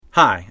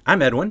Hi,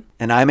 I'm Edwin.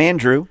 And I'm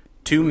Andrew.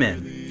 2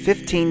 men.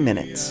 15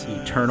 minutes.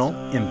 Eternal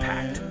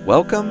impact.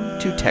 Welcome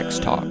to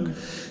Text Talk.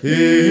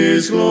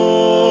 His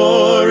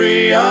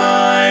glory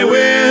I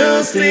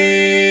will see.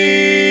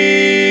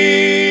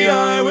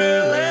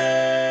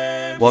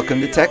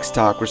 Welcome to Text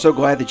Talk. We're so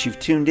glad that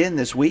you've tuned in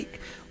this week,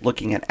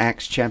 looking at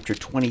Acts chapter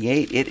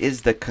 28. It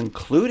is the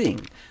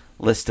concluding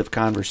list of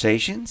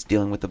conversations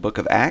dealing with the book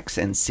of Acts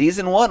and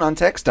season 1 on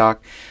Text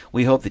Talk.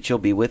 We hope that you'll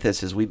be with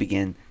us as we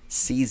begin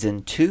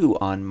season 2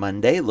 on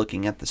Monday,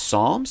 looking at the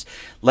Psalms.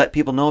 Let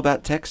people know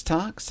about Text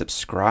Talk.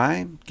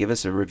 Subscribe. Give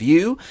us a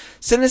review.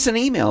 Send us an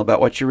email about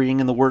what you're reading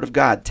in the Word of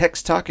God.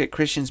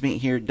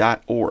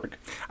 texttalk@christiansmeethere.org.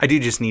 I do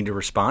just need to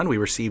respond. We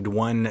received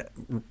one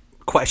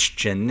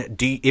question.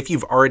 If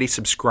you've already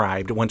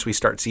subscribed, once we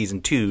start season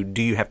 2,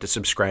 do you have to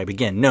subscribe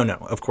again?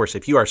 No. Of course,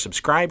 if you are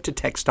subscribed to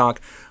Text Talk,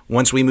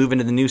 once we move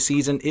into the new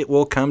season, it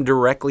will come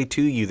directly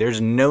to you.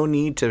 There's no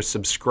need to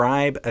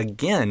subscribe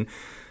again.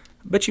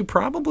 But you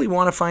probably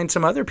want to find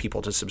some other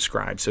people to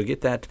subscribe. So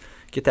get that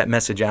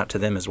message out to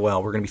them as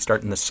well. We're going to be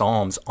starting the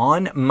Psalms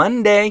on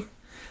Monday.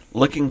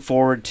 Looking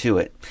forward to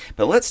it.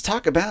 But let's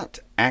talk about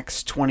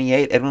Acts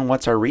 28. Edwin,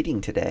 what's our reading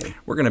today?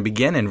 We're going to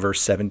begin in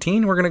verse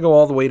 17. We're going to go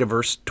all the way to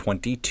verse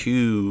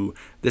 22.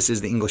 This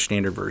is the English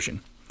Standard Version.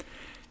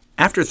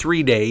 After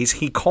 3 days,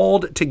 he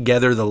called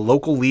together the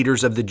local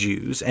leaders of the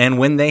Jews, and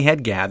when they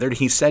had gathered,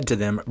 he said to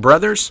them,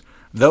 "Brothers,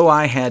 though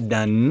I had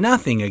done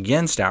nothing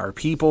against our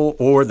people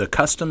or the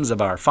customs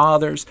of our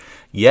fathers,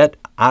 yet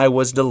I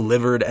was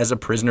delivered as a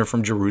prisoner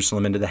from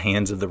Jerusalem into the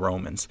hands of the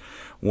Romans.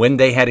 When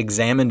they had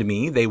examined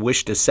me, they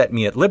wished to set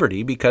me at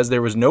liberty because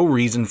there was no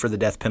reason for the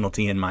death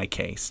penalty in my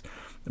case.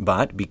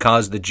 But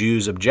because the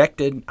Jews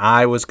objected,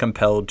 I was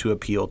compelled to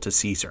appeal to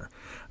Caesar,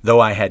 though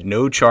I had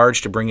no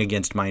charge to bring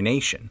against my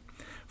nation.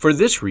 For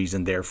this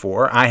reason,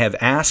 therefore, I have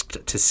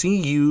asked to see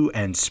you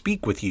and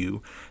speak with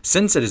you,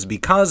 since it is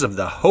because of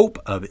the hope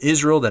of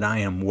Israel that I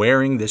am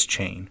wearing this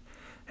chain."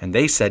 And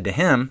they said to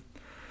him,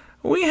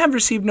 "We have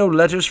received no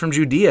letters from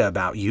Judea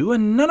about you,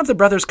 and none of the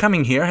brothers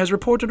coming here has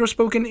reported or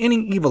spoken any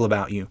evil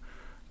about you.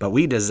 But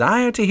we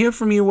desire to hear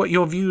from you what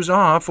your views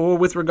are, for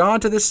with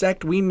regard to this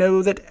sect, we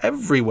know that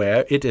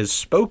everywhere it is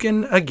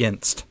spoken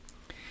against."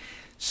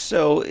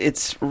 So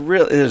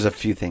there's a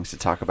few things to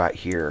talk about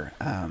here.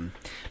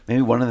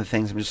 Maybe one of the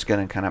things I'm just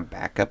going to kind of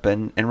back up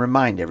and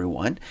remind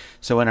everyone.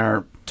 So in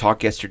our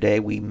talk yesterday,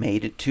 we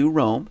made it to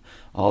Rome,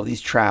 all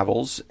these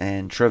travels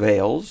and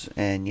travails,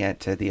 and yet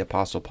the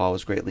Apostle Paul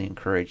was greatly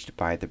encouraged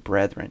by the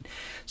brethren.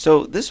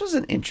 So this was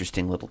an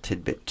interesting little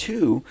tidbit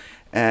too,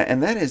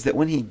 and that is that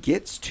when he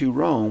gets to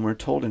Rome, we're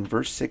told in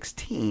verse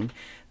 16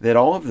 that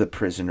all of the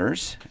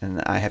prisoners,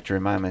 and I have to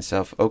remind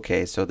myself,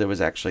 okay, so there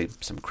was actually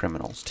some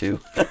criminals too,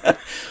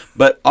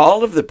 but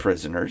all of the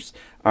prisoners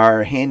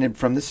are handed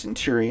from the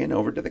centurion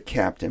over to the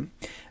captain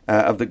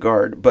of the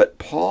guard. But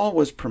Paul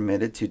was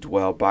permitted to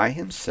dwell by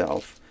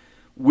himself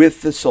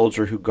with the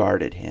soldier who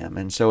guarded him.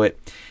 And so it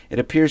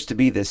appears to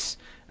be this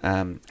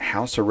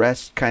house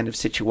arrest kind of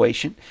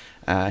situation.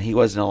 He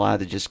wasn't allowed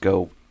to just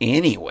go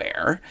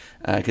anywhere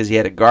because he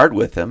had a guard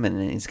with him,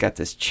 and he's got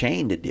this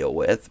chain to deal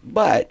with.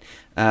 But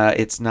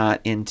it's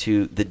not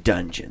into the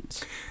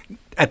dungeons.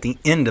 At the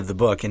end of the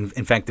book,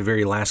 in fact, the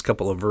very last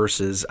couple of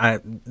verses,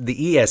 the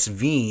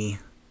ESV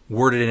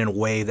worded it in a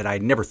way that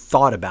I'd never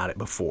thought about it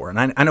before.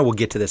 And I know we'll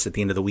get to this at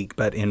the end of the week,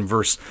 but in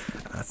verse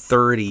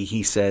 30,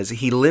 he says,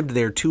 "He lived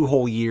there 2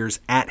 whole years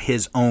at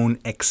his own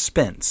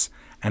expense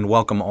and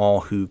welcome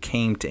all who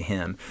came to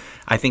him."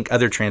 I think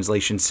other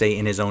translations say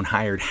in his own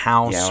hired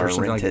house or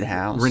something like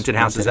that. Rented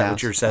house, is that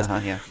what yours says?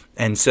 Yeah.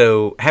 And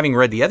so having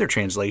read the other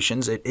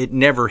translations, it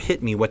never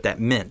hit me what that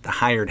meant, the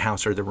hired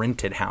house or the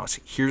rented house.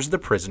 Here's the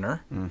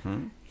prisoner.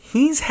 Mm-hmm.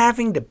 He's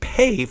having to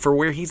pay for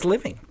where he's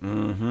living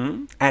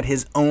at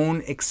his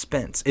own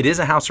expense. It is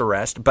a house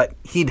arrest, but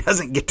he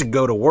doesn't get to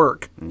go to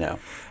work. No.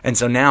 And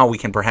so now we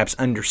can perhaps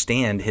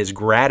understand his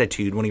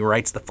gratitude when he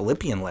writes the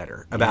Philippian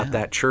letter about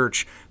that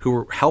church who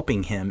were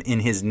helping him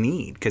in his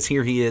need. Because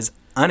here he is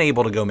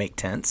unable to go make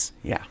tents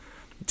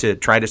to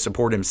try to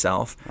support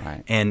himself,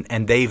 right. and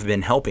they've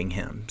been helping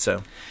him.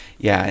 So,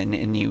 yeah,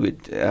 and you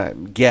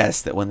would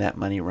guess that when that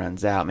money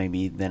runs out,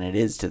 maybe then it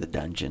is to the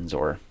dungeons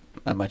or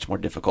a much more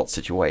difficult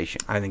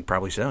situation. I think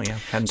probably so, yeah.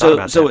 Hadn't thought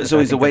about that. So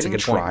he's awaiting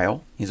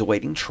trial. He's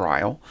awaiting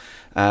trial,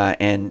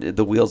 and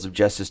the wheels of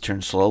justice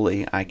turn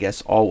slowly, I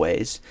guess,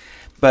 always.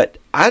 But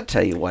I'll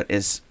tell you what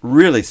is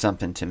really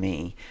something to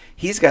me.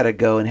 He's got to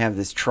go and have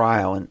this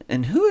trial,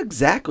 and who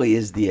exactly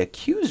is the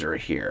accuser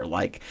here?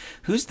 Like,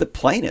 who's the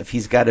plaintiff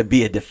he's got to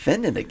be a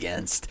defendant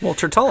against? Well,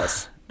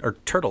 Tertullus, or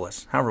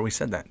Tertullus, however we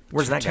said that.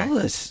 Where's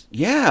Tertullus? That guy?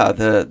 Yeah,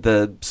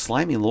 the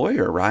slimy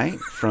lawyer, right?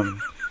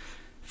 From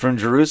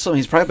Jerusalem.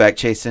 He's probably back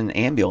chasing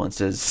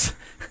ambulances,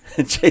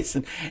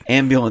 chasing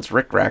ambulance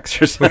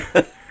rickracks or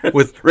something.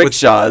 with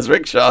rickshaws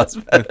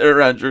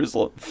around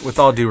Jerusalem. With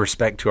all due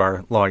respect to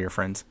our lawyer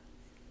friends.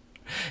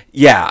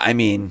 Yeah, I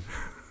mean,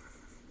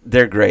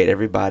 they're great.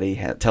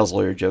 Everybody tells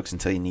lawyer jokes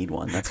until you need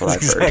one. That's what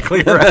I've heard.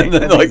 Exactly right.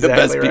 They're like the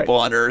best people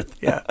on earth.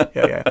 Yeah.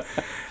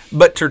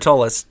 But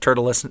Tertullus,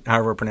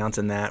 however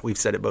pronouncing that, we've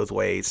said it both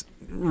ways,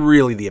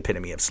 really the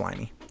epitome of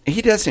slimy.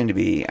 He does seem to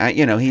be,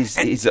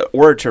 he's an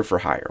orator for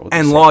hire.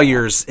 And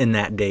lawyers in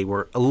that day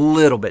were a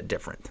little bit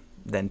different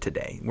than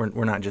today.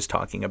 We're not just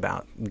talking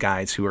about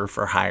guys who are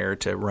for hire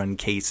to run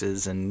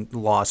cases and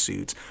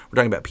lawsuits. We're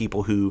talking about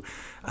people who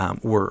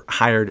were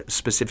hired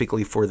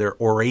specifically for their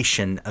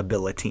oration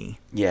ability.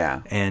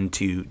 Yeah. And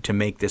to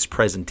make this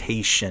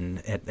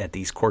presentation at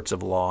these courts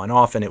of law. And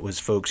often it was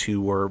folks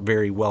who were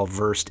very well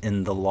versed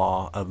in the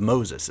law of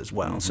Moses as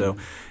well. So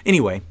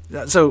anyway,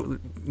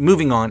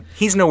 moving on,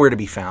 he's nowhere to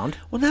be found.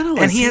 Well, not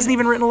only and he hasn't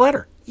even written a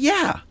letter.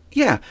 Yeah.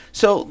 Yeah.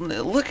 So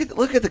look at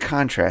the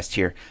contrast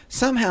here.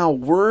 Somehow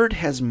word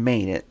has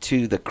made it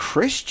to the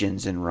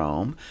Christians in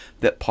Rome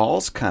that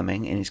Paul's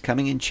coming, and he's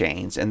coming in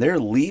chains, and they're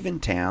leaving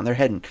town. They're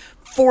heading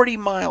 40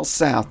 miles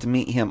south to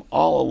meet him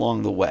all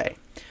along the way.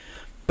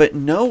 But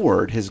no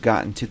word has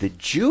gotten to the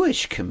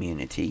Jewish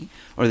community,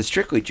 or the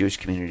strictly Jewish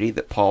community,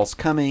 that Paul's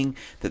coming,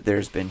 that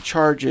there's been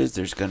charges,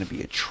 there's going to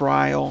be a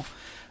trial.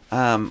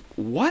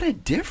 What a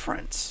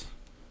difference.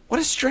 What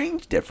a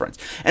strange difference.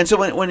 And so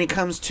when it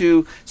comes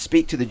to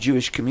speak to the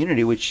Jewish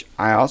community, which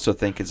I also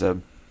think is a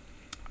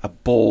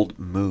bold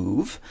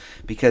move,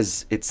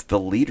 because it's the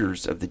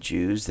leaders of the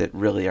Jews that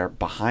really are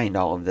behind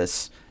all of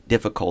this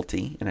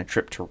difficulty in a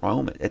trip to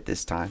Rome at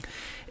this time.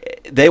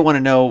 They want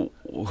to know,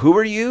 who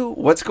are you?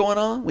 What's going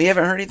on? We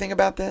haven't heard anything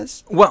about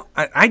this. Well,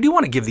 I do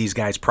want to give these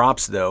guys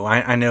props, though.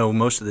 I know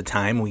most of the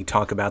time we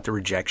talk about the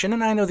rejection,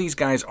 and I know these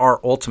guys are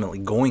ultimately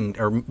going,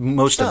 or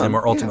most of them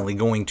are ultimately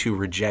going to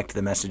reject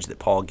the message that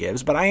Paul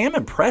gives. But I am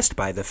impressed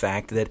by the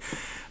fact that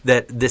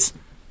this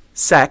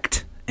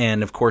sect,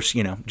 and of course,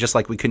 just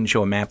like we couldn't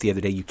show a map the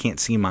other day, you can't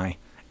see my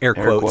air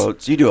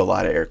quotes. You do a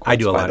lot of air quotes. I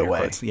do a lot of air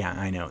quotes. Yeah,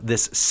 I know.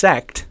 This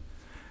sect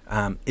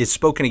is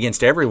spoken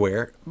against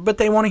everywhere, but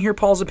they want to hear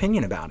Paul's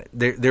opinion about it.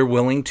 They're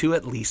willing to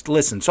at least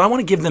listen. So I want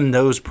to give them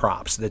those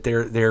props, that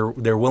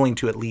they're willing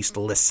to at least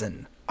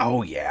listen.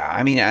 Oh yeah,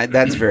 I mean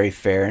that's very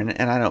fair,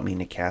 and I don't mean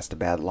to cast a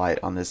bad light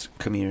on this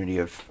community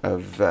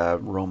of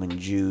Roman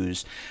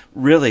Jews.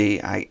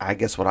 Really, I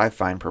guess what I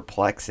find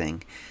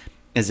perplexing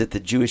is that the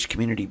Jewish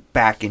community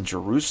back in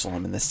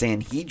Jerusalem in the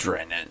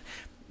Sanhedrin, and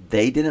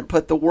they didn't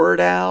put the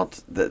word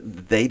out.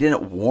 They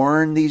didn't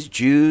warn these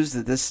Jews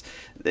that this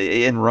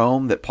in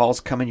Rome that Paul's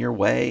coming your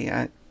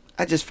way.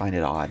 I just find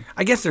it odd.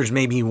 I guess there's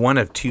maybe one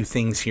of two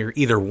things here.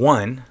 Either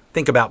one,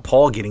 think about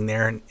Paul getting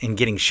there and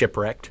getting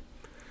shipwrecked.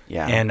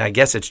 Yeah. And I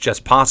guess it's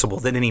just possible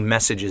that any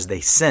messages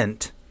they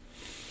sent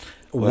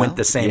went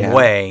the same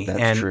way,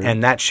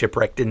 and that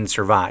shipwreck didn't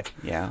survive.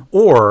 Yeah.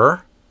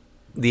 Or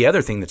the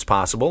other thing that's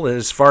possible is,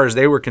 as far as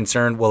they were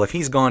concerned, well, if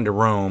he's gone to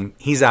Rome,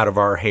 he's out of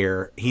our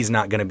hair. He's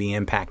not going to be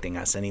impacting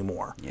us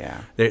anymore.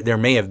 Yeah. There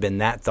may have been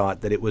that thought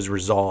that it was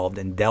resolved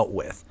and dealt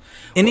with.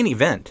 In any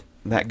event,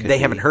 they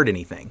haven't heard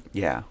anything.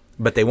 Yeah.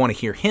 But they want to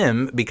hear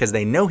him because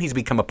they know he's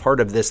become a part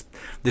of this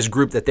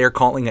group that they're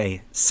calling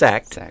a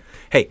sect.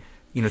 Hey,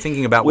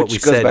 thinking about what we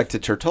said. Which goes back to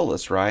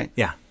Tertullus, right?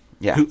 Yeah.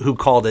 Yeah. Who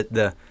called it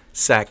the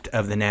sect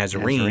of the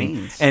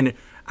Nazarenes. And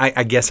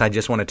I guess I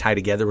just want to tie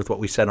together with what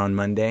we said on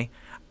Monday.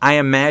 I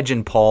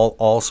imagine Paul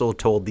also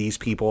told these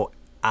people,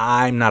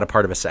 I'm not a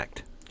part of a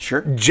sect.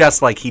 Sure.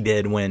 Just like he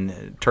did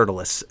when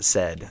Tertullus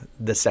said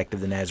the sect of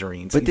the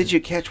Nazarenes. But did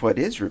you catch what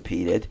is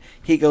repeated?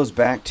 He goes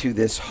back to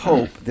this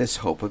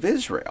hope of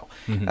Israel.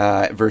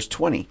 Verse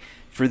 20,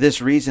 for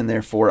this reason,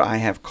 therefore, I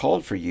have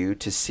called for you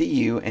to see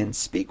you and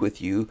speak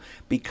with you,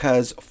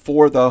 because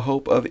for the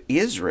hope of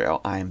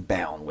Israel I am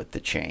bound with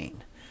the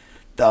chain.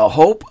 The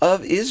hope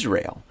of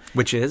Israel.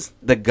 Which is?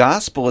 The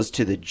gospel is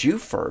to the Jew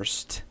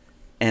first,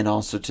 and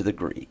also to the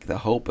Greek. The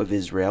hope of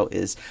Israel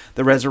is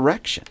the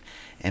resurrection,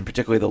 and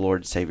particularly the Lord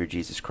and Savior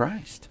Jesus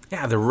Christ.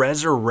 Yeah, the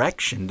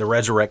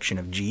resurrection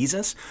of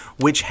Jesus,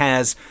 which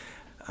has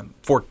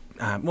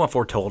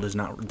foretold is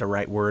not the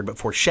right word, but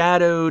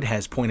foreshadowed,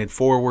 has pointed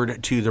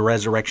forward to the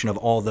resurrection of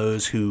all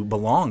those who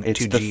belong to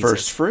Jesus. It's the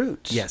first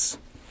fruits. Yes.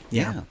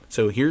 Yeah.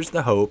 So here's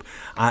the hope.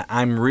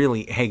 I'm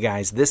really, hey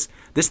guys, this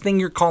thing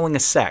you're calling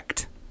a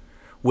sect,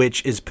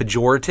 which is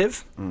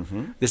pejorative,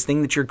 this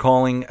thing that you're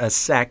calling a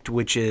sect,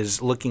 which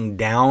is looking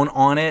down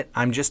on it,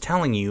 I'm just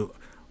telling you,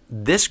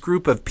 this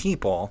group of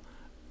people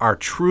are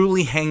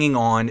truly hanging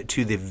on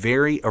to the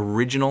very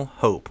original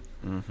hope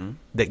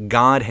that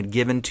God had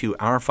given to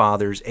our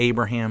fathers,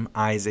 Abraham,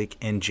 Isaac,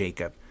 and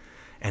Jacob.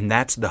 And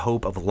that's the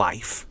hope of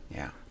life.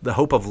 Yeah. The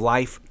hope of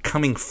life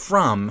coming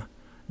from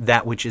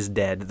that which is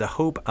dead, the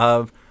hope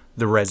of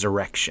the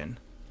resurrection.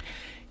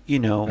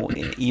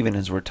 Even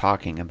as we're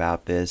talking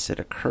about this, it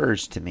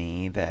occurs to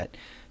me that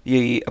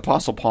the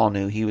Apostle Paul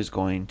knew he was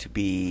going to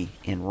be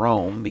in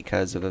Rome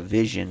because of a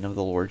vision of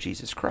the Lord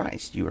Jesus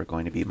Christ. You are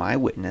going to be my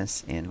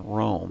witness in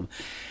Rome.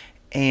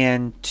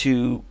 And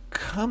to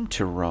come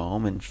to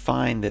Rome and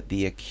find that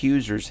the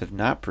accusers have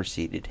not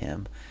preceded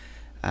him,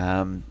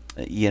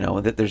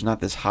 that there's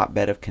not this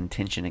hotbed of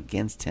contention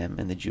against him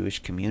in the Jewish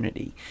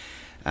community,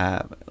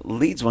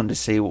 leads one to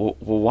say, well,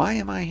 why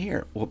am I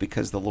here? Well,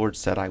 because the Lord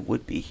said I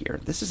would be here.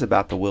 This is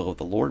about the will of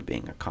the Lord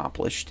being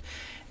accomplished,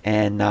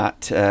 and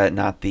not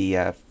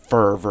the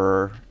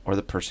fervor or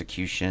the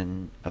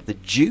persecution of the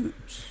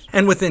Jews.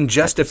 And within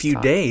just a this few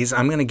time. days,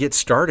 I'm going to get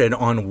started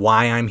on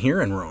why I'm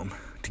here in Rome,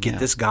 to get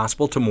this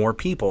gospel to more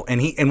people.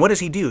 And what does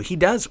he do? He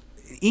does,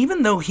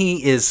 even though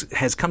he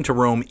has come to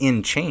Rome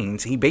in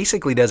chains, he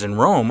basically does in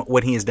Rome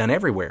what he has done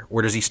everywhere.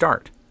 Where does he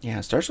start? Yeah,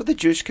 it starts with the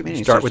Jewish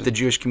community. Start with the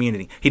Jewish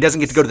community. He doesn't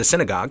get to go to the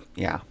synagogue.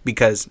 Yeah.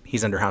 Because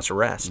he's under house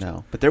arrest.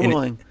 No, but they're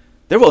willing.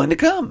 They're willing to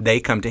come. They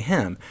come to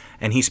him,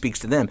 and he speaks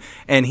to them.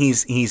 And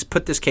he's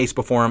put this case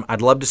before him.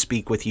 I'd love to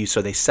speak with you.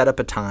 So they set up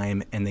a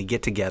time, and they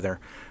get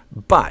together.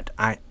 But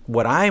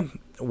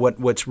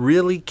what's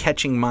really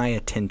catching my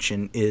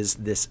attention is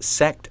this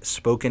sect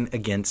spoken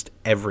against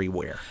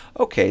everywhere.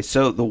 Okay,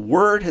 so the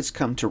word has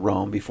come to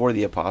Rome before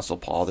the Apostle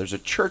Paul. There's a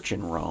church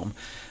in Rome,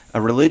 a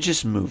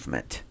religious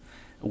movement,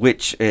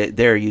 which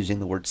they're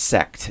using the word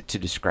sect to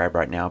describe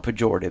right now,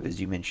 pejorative,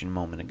 as you mentioned a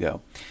moment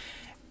ago.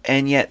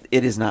 And yet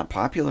it is not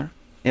popular.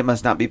 It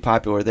must not be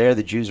popular there.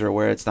 The Jews are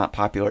aware it's not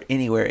popular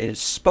anywhere. It is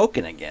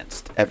spoken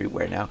against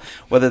everywhere now,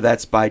 whether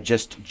that's by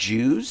just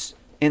Jews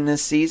in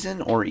this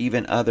season or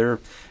even other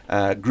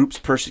groups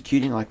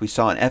persecuting, like we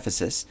saw in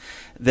Ephesus,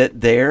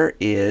 that there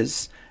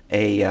is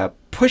a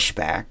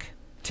pushback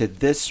to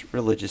this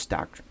religious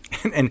doctrine.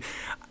 And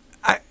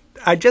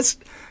I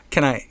just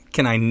can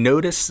I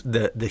notice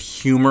the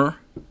humor,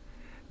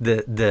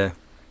 the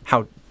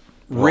how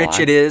rich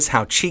it is,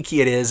 how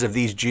cheeky it is of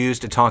these Jews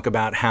to talk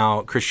about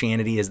how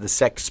Christianity is the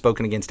sect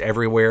spoken against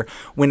everywhere,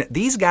 when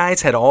these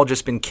guys had all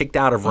just been kicked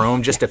out of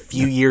Rome just a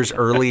few years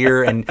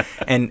earlier and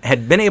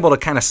had been able to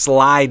kind of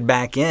slide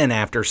back in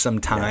after some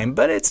time.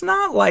 But it's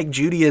not like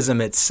Judaism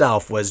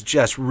itself was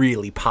just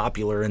really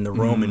popular in the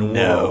Roman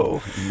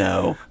world.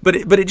 No. But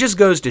it just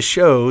goes to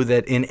show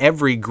that in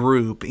every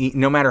group,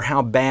 no matter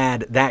how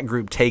bad that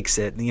group takes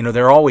it,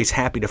 they're always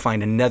happy to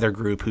find another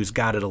group who's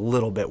got it a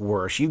little bit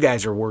worse. You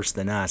guys are worse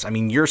than us. I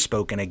mean, you're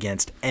spoken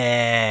against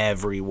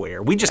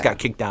everywhere. We just got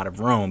kicked out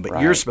of Rome,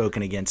 but you're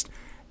spoken against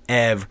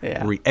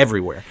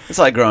everywhere. It's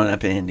like growing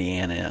up in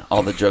Indiana.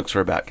 All the jokes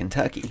were about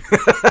Kentucky.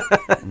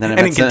 And then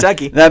in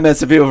Kentucky. Then I met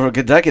some people from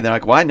Kentucky. They're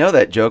like, well, I know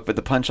that joke, but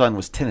the punchline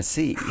was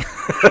Tennessee.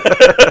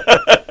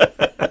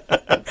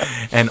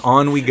 And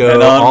on we go,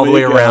 all the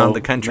way around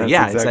the country.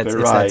 That's exactly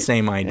it's that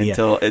same idea.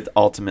 Until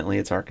ultimately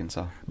it's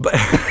Arkansas. But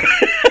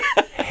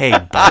hey,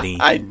 buddy.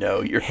 I know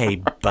you're. Hey,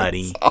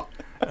 buddy.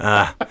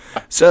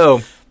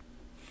 So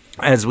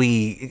as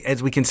we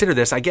consider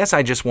this, I guess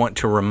I just want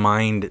to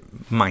remind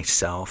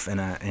myself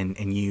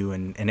and you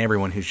and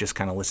everyone who's just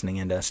kind of listening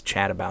in to us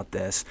chat about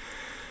this.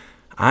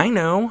 I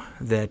know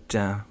that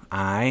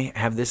I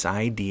have this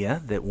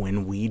idea that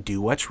when we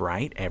do what's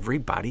right,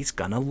 everybody's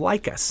gonna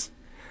like us.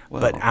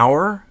 Well, but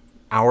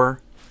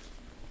our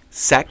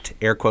sect,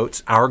 air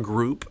quotes, our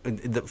group,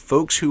 the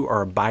folks who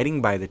are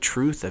abiding by the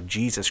truth of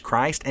Jesus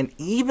Christ, and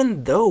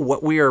even though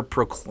what we are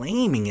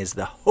proclaiming is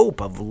the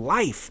hope of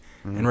life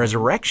and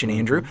resurrection,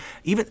 Andrew,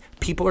 even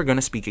people are going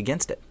to speak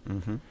against it.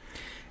 Mm-hmm.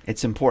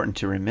 It's important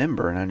to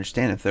remember and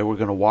understand if they were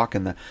going to walk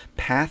in the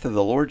path of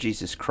the Lord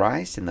Jesus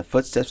Christ, in the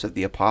footsteps of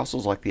the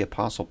apostles like the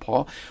Apostle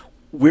Paul,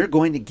 we're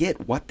going to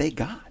get what they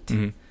got.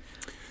 Mm-hmm.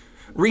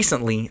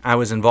 Recently, I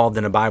was involved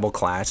in a Bible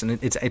class,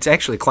 and it's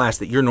actually a class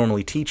that you're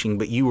normally teaching,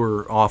 but you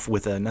were off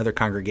with another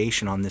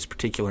congregation on this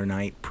particular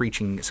night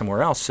preaching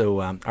somewhere else, so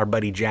our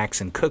buddy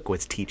Jackson Cook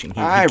was teaching.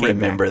 I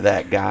remember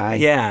that guy.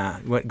 Yeah,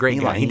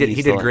 great guy. He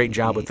did a great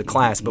job with the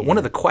class, but one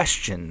of the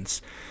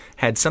questions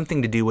had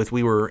something to do with,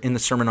 we were in the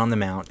Sermon on the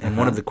Mount, and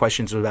one of the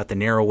questions was about the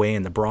narrow way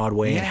and the broad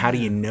way, and how do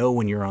you know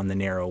when you're on the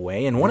narrow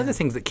way? And one of the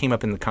things that came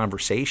up in the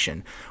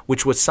conversation,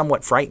 which was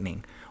somewhat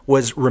frightening,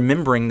 was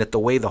remembering that the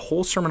way the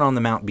whole Sermon on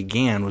the Mount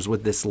began was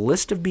with this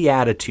list of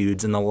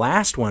Beatitudes, and the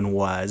last one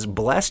was,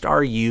 blessed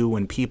are you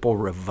when people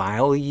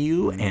revile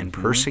you and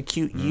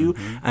persecute you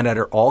and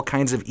utter all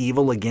kinds of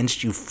evil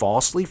against you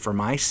falsely for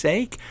my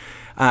sake.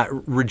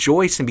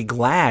 Rejoice and be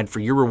glad, for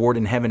your reward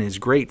in heaven is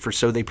great, for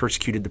so they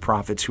persecuted the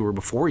prophets who were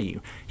before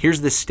you.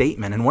 Here's this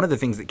statement, and one of the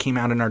things that came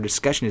out in our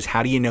discussion is,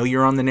 how do you know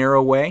you're on the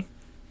narrow way?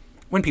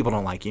 When people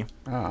don't like you.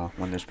 Oh,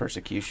 when there's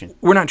persecution.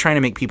 We're not trying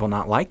to make people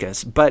not like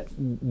us, but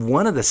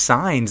one of the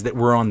signs that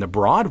we're on the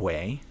broad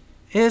way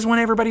is when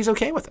everybody's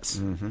okay with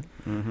us.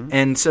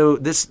 And so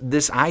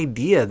this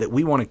idea that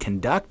we want to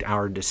conduct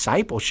our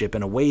discipleship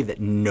in a way that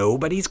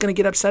nobody's going to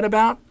get upset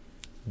about,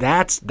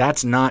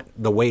 that's not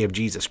the way of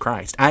Jesus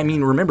Christ. I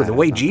mean, remember, the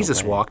way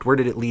Jesus walked, where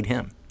did it lead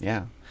him?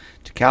 Yeah,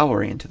 to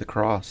Calvary and to the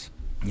cross.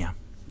 Yeah.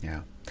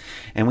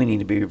 And we need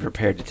to be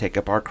prepared to take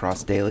up our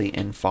cross daily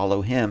and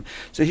follow him.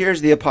 So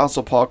here's the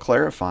Apostle Paul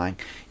clarifying.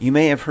 You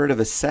may have heard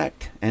of a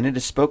sect, and it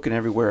is spoken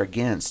everywhere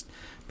against,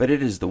 but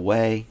it is the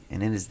way,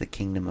 and it is the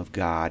kingdom of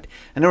God.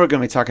 I know we're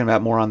going to be talking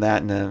about more on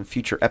that in a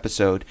future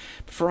episode,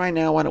 but for right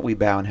now, why don't we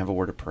bow and have a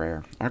word of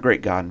prayer. Our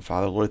great God and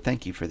Father, Lord,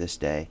 thank you for this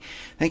day.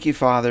 Thank you,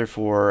 Father,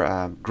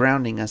 for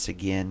grounding us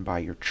again by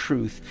your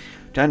truth,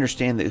 to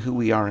understand that who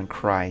we are in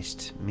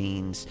Christ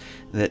means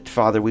that,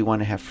 Father, we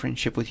want to have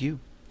friendship with you.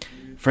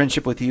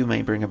 Friendship with you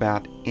may bring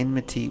about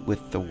enmity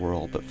with the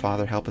world, but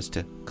Father, help us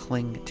to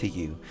cling to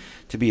you,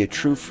 to be a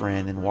true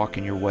friend and walk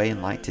in your way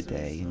and light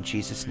today. In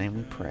Jesus' name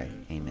we pray.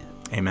 Amen.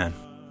 Amen.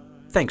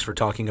 Thanks for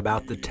talking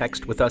about the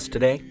text with us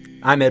today.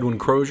 I'm Edwin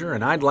Crozier,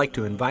 and I'd like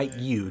to invite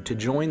you to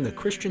join the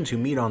Christians who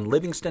meet on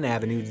Livingston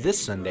Avenue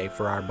this Sunday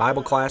for our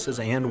Bible classes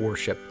and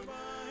worship.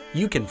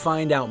 You can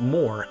find out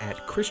more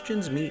at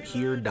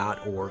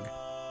christiansmeethere.org.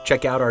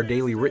 Check out our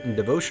daily written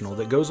devotional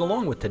that goes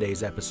along with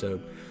today's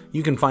episode.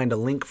 You can find a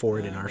link for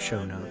it in our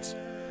show notes.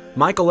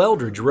 Michael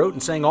Eldridge wrote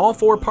and sang all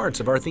 4 parts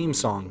of our theme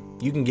song.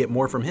 You can get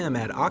more from him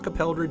at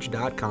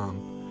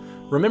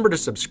acapeldridge.com. Remember to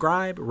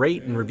subscribe,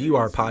 rate, and review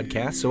our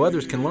podcast so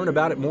others can learn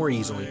about it more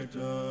easily.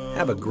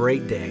 Have a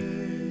great day.